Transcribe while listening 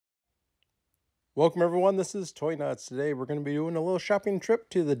Welcome everyone, this is Toy-Nutz. Today we're going to be doing a little shopping trip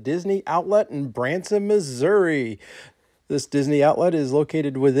to the Disney Outlet in Branson, Missouri. This Disney Outlet is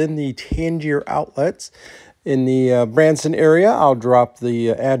located within the Tanger Outlets in the Branson area. I'll drop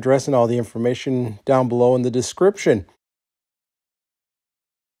the address and all the information down below in the description.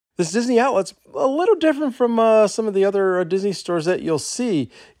 This Disney Outlet's a little different from some of the other Disney stores that you'll see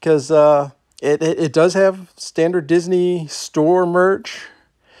because it does have standard Disney store merch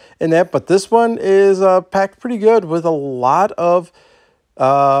and that, but this one is packed pretty good with a lot of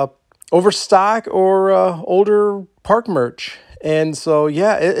overstock or older park merch. And so,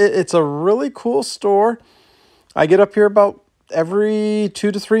 yeah, it's a really cool store. I get up here about every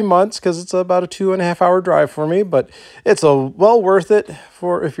 2 to 3 months because it's about a 2.5 hour drive for me, but it's well worth it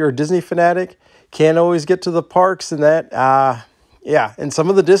for if you're a Disney fanatic. Can't always get to the parks and that. Yeah, and some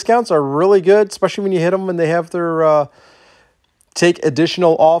of the discounts are really good, especially when you hit them when they have their take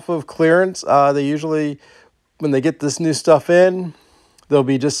additional off of clearance. They usually, when they get this new stuff in, they'll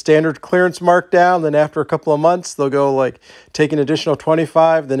be just standard clearance markdown. Then after a couple of months, they'll go like take an additional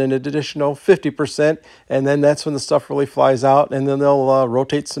 25, then an additional 50%. And then that's when the stuff really flies out. And then they'll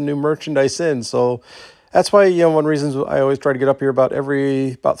rotate some new merchandise in. So that's why, one reason I always try to get up here about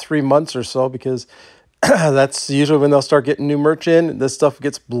 3 months or so, because that's usually when they'll start getting new merch in. And this stuff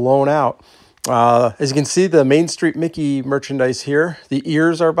gets blown out. As you can see, the Main Street Mickey merchandise here, the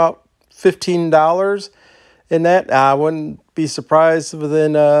ears are about $15 in that. I wouldn't be surprised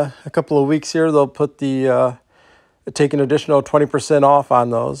within a couple of weeks here, they'll put take an additional 20% off on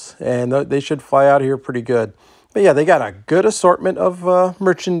those, and they should fly out here pretty good. But yeah, they got a good assortment of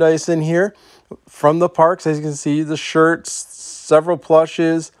merchandise in here from the parks. As you can see, the shirts, several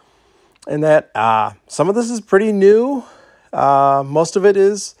plushes, and that. Some of this is pretty new. Most of it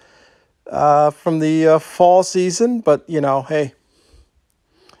is from the fall season, but hey,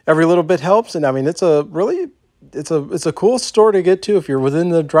 every little bit helps. And I mean, it's a cool store to get to if you're within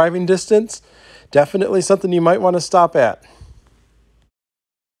the driving distance. Definitely something you might want to stop at.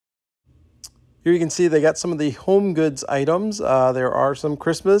 Here you can see they got some of the home goods items. There are some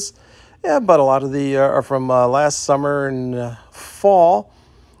Christmas, yeah, but a lot of the are from last summer and fall.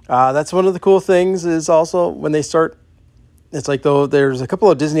 That's one of the cool things is also when they start. It's like though there's a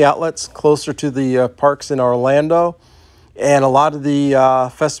couple of Disney outlets closer to the parks in Orlando, and a lot of the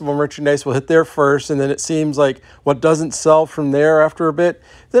festival merchandise will hit there first, and then it seems like what doesn't sell from there after a bit,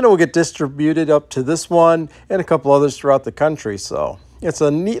 then it will get distributed up to this one and a couple others throughout the country. So it's a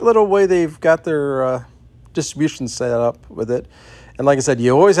neat little way they've got their distribution set up with it. And like I said,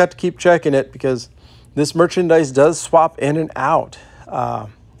 you always have to keep checking it because this merchandise does swap in and out.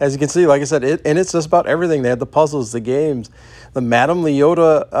 As you can see, like I said, it's just about everything. They had the puzzles, the games, the Madame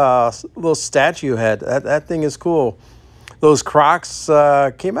Leota little statue head. That thing is cool. Those Crocs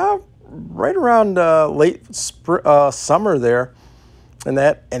came out right around late summer there, and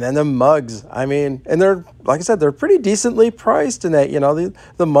then the mugs. I mean, and they're, like I said, they're pretty decently priced in that.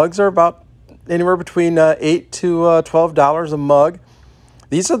 The mugs are about anywhere between $8 to $12 a mug.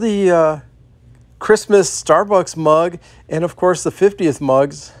 These are the Christmas Starbucks mug, and of course the 50th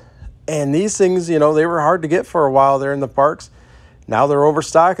mugs. And these things, they were hard to get for a while there in the parks. Now they're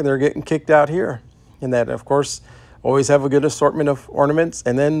overstocked and they're getting kicked out here. And that, of course, always have a good assortment of ornaments.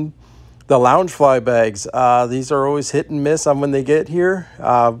 And then the Loungefly bags. These are always hit and miss on when they get here.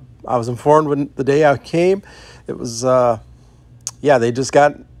 I was informed when the day I came, it was, they just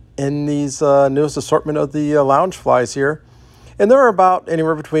got in these newest assortment of the Loungeflies here. And they're about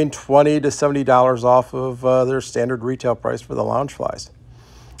anywhere between $20 to $70 off of their standard retail price for the Loungeflies.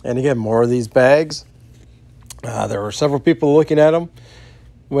 And again, more of these bags. There were several people looking at them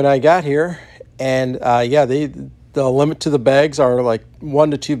when I got here. And the limit to the bags are like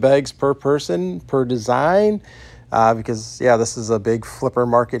 1 to 2 bags per person per design. Because, this is a big flipper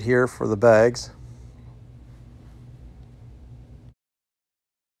market here for the bags.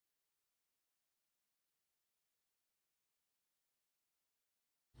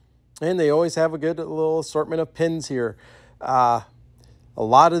 And they always have a good little assortment of pins here. A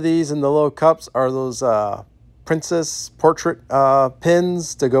lot of these in the little cups are those princess portrait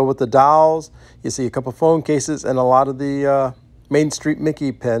pins to go with the dolls. You see a couple phone cases and a lot of the Main Street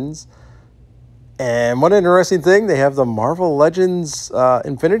Mickey pins. And one interesting thing, they have the Marvel Legends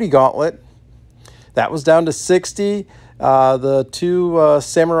Infinity Gauntlet. That was down to $60. The two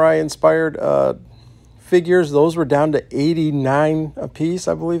samurai-inspired figures, those were down to $89 a piece,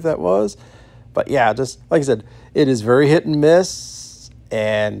 I believe that was. But yeah, just like I said, it is very hit and miss,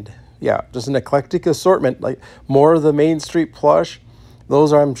 and just an eclectic assortment. Like more of the Main Street plush,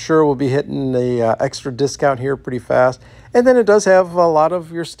 those I'm sure will be hitting the extra discount here pretty fast. And then it does have a lot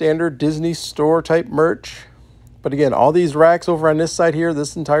of your standard Disney store type merch. But again, all these racks over on this side here,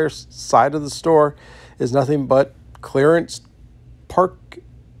 this entire side of the store is nothing but clearance park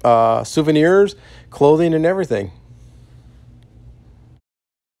souvenirs, clothing, and everything.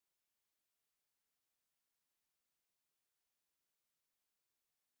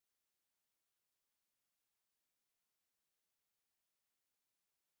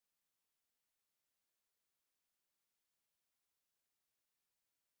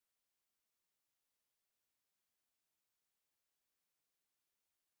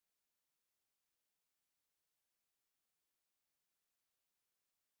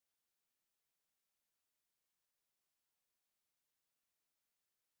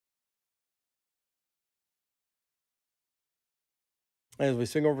 As we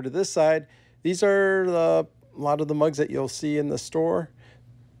swing over to this side, these are a lot of the mugs that you'll see in the store.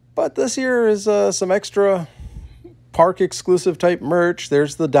 But this here is some extra park exclusive type merch.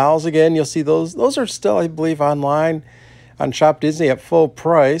 There's the dolls again. You'll see those. Those are still, I believe, online on Shop Disney at full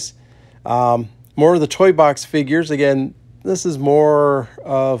price. More of the toy box figures. Again, this is more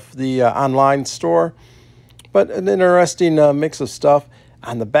of the online store, but an interesting mix of stuff.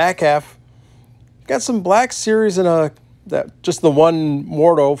 On the back half, got some Black Series and just the one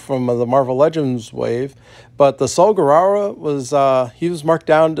Mordo from the Marvel Legends wave, but the Sol Guerrera was he was marked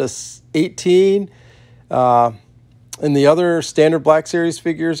down to 18. And the other standard Black Series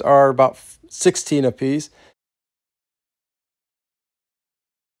figures are about 16 apiece.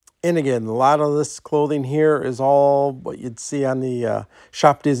 And again, a lot of this clothing here is all what you'd see on the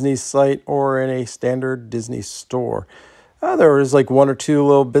Shop Disney site or in a standard Disney store. There is like one or two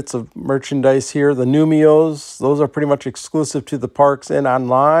little bits of merchandise here. The Numios, those are pretty much exclusive to the parks and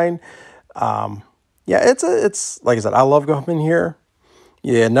online. Yeah, it's like I said, I love coming here.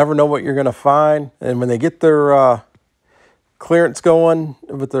 You never know what you're going to find. And when they get their clearance going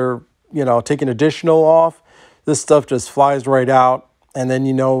with their, taking additional off, this stuff just flies right out. And then,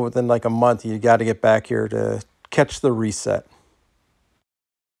 within like a month, you got to get back here to catch the reset.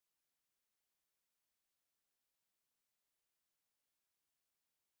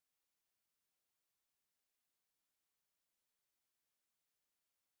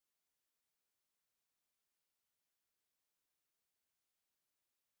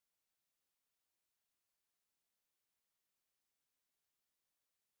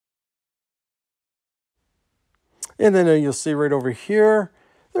 And then you'll see right over here,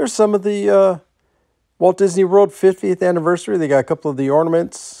 there's some of the Walt Disney World 50th anniversary. They got a couple of the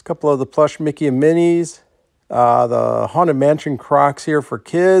ornaments, a couple of the plush Mickey and Minnie's, the Haunted Mansion Crocs here for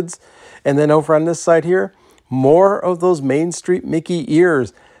kids. And then over on this side here, more of those Main Street Mickey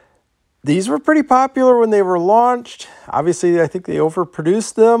ears. These were pretty popular when they were launched. Obviously, I think they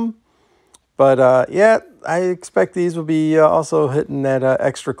overproduced them. But yeah, I expect these will be also hitting that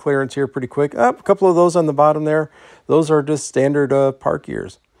extra clearance here pretty quick. A couple of those on the bottom there. Those are just standard park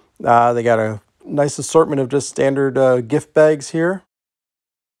ears. They got a nice assortment of just standard gift bags here.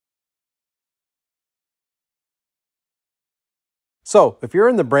 So if you're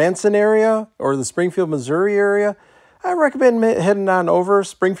in the Branson area or the Springfield, Missouri area, I recommend heading on over.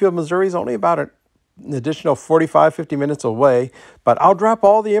 Springfield, Missouri is only about an additional 45-50 minutes away, but I'll drop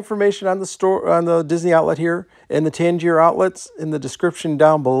all the information on the store, on the Disney outlet here and the Tanger outlets in the description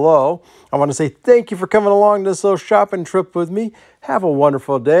down below. I want to say thank you for coming along this little shopping trip with me. Have a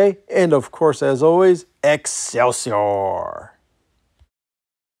wonderful day, and of course, as always, Excelsior!